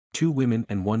2 women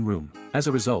and 1 room. As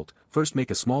a result, first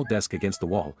make a small desk against the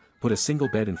wall, put a single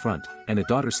bed in front, and a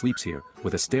daughter sleeps here,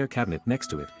 with a stair cabinet next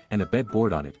to it, and a bed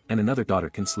board on it, and another daughter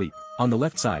can sleep. On the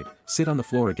left side, sit on the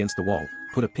floor against the wall,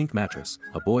 put a pink mattress,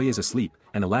 a boy is asleep,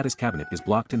 and a lattice cabinet is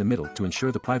blocked in the middle to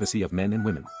ensure the privacy of men and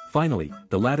women. Finally,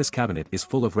 the lattice cabinet is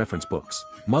full of reference books.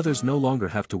 Mothers no longer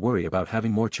have to worry about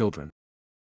having more children.